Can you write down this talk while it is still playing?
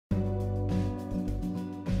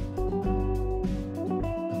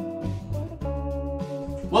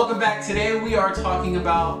Welcome back. Today we are talking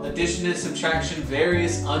about addition and subtraction,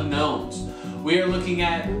 various unknowns. We are looking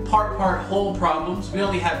at part whole problems. We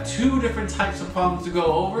only have two different types of problems to go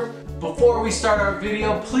over. Before we start our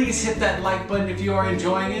video, please hit that like button if you are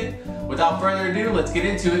enjoying it. Without further ado, let's get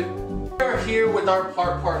into it. We are here with our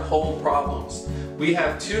part whole problems. We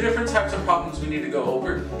have two different types of problems we need to go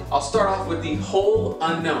over. I'll start off with the whole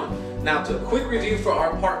unknown. Now, to a quick review for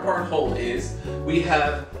our part whole is, we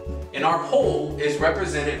have, and our whole is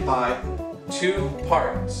represented by two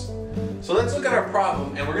parts. So let's look at our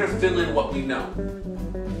problem and we're going to fill in what we know.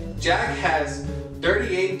 Jack has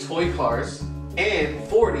 38 toy cars and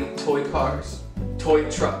 40 toy trucks.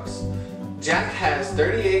 Jack has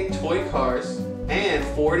 38 toy cars and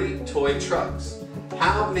 40 toy trucks.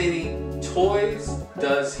 How many toys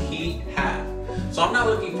does he have? So I'm not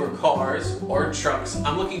looking for cars or trucks.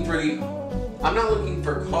 I'm not looking for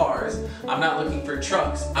cars. I'm not looking for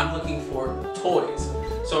trucks. I'm looking for toys.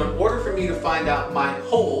 So in order for me to find out my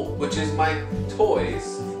whole, which is my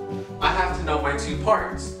toys, I have to know my two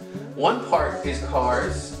parts. One part is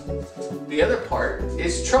cars, the other part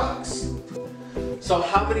is trucks. So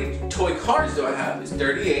how many toy cars do I have? Is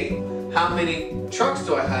 38. How many trucks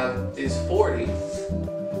do I have? Is 40.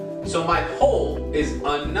 So my whole is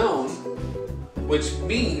unknown, which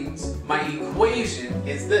means my equation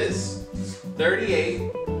is this: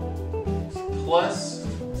 38 plus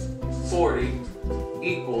 40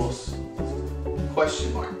 equals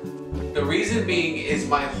question mark. The reason being is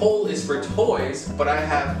my whole is for toys, but I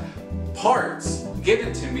have parts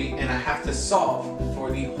given to me and I have to solve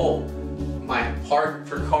for the whole. My part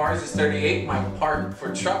for cars is 38, my part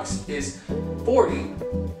for trucks is 40,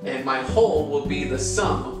 and my whole will be the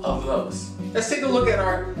sum of those. Let's take a look at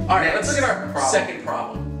our second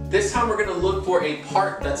problem. This time we're going to look for a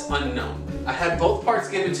part that's unknown. I had both parts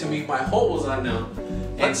given to me, my whole was unknown,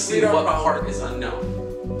 and see what part is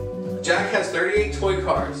unknown. Jack has 38 toy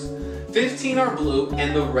cars. 15 are blue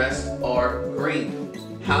and the rest are green.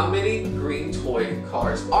 How many green toy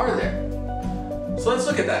cars are there? So let's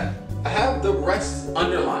look at that. I have the rest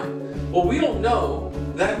underlined. Well, we don't know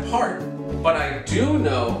that part, but I do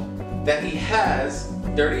know that he has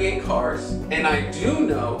 38 cars, and I do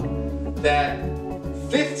know that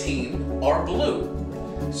 15 are blue.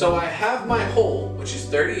 So I have my whole, which is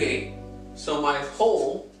 38. So my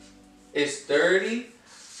whole is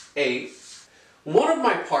 38. One of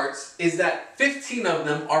my parts is that 15 of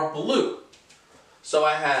them are blue. So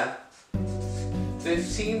I have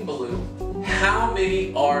 15 blue. How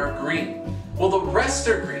many are green? Well, the rest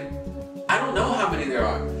are green. I don't know how many there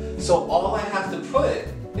are. So all I have to put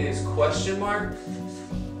is question mark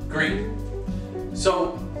green.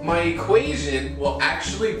 So my equation will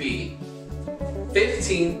actually be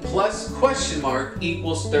 15 plus question mark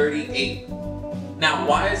equals 38. Now,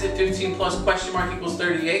 why is it 15 plus question mark equals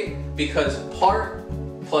 38? Because part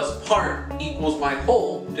plus part equals my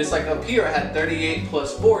whole. Just like up here, I had 38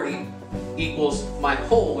 plus 40 equals my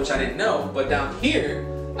whole, which I didn't know. But down here,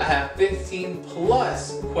 I have 15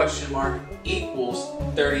 plus question mark equals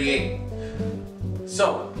 38.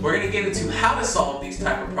 So, we're going to get into how to solve these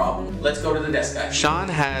type of problems. Let's go to the desk, guys. Sean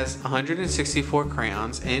has 164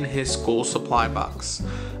 crayons in his school supply box.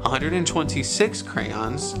 126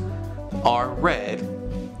 crayons are red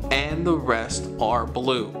and the rest are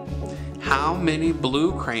blue. How many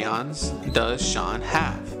blue crayons does Sean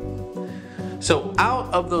have? So out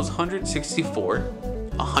of those 164,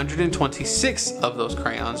 126 of those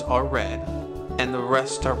crayons are red and the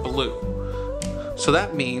rest are blue. So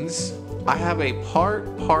that means I have a part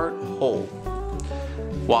whole.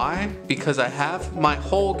 Why? Because I have my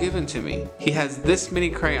whole given to me. He has this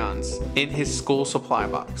many crayons in his school supply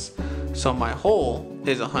box. So my whole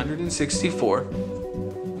is 164.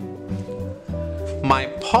 My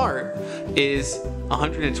part is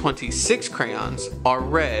 126 crayons are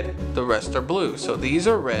red, the rest are blue. So these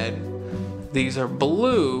are red, these are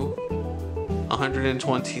blue,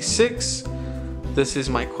 126. This is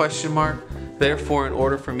my question mark. Therefore, in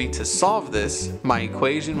order for me to solve this, my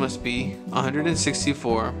equation must be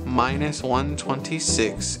 164 minus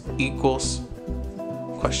 126 equals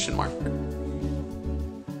question mark.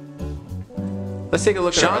 Let's take a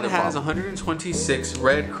look at Sean has 126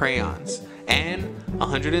 red crayons and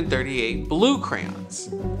 138 blue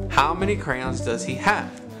crayons. How many crayons does he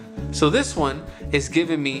have? So this one is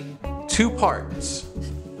giving me two parts.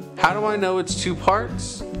 How do I know it's two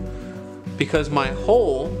parts? Because my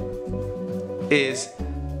whole is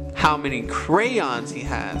how many crayons he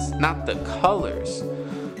has, not the colors.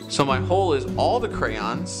 So my whole is all the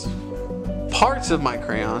crayons. Parts of my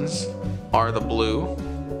crayons are the blue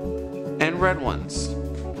and red ones.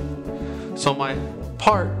 So my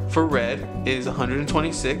part for red is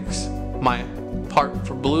 126. My part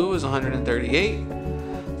for blue is 138.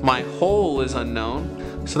 My whole is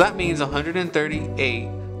unknown. So that means 138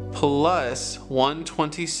 plus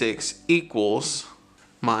 126 equals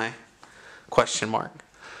my question mark.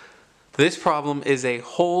 This problem is a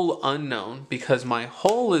whole unknown because my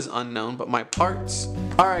whole is unknown, but my parts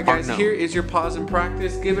Alright guys, here is your pause and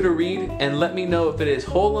practice. Give it a read and let me know if it is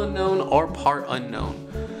whole unknown or part unknown.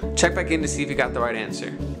 Check back in to see if you got the right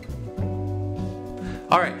answer.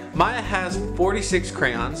 Alright, Maya has 46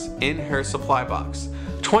 crayons in her supply box.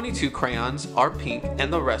 22 crayons are pink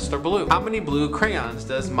and the rest are blue. How many blue crayons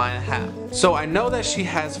does Maya have? So I know that she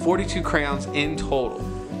has 42 crayons in total.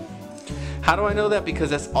 How do I know that? Because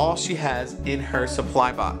that's all she has in her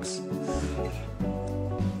supply box.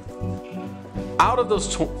 Out of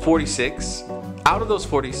those 46,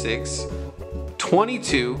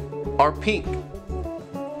 22 are pink.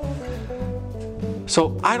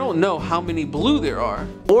 So I don't know how many blue there are.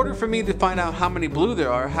 In order for me to find out how many blue there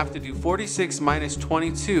are, I have to do 46 minus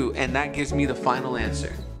 22, and that gives me the final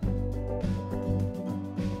answer.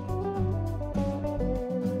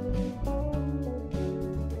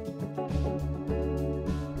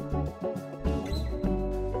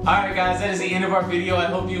 Alright guys, that is the end of our video. I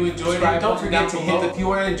hope you enjoyed it. Don't forget to hit the if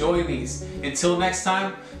you are enjoying these. Until next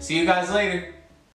time, see you guys later.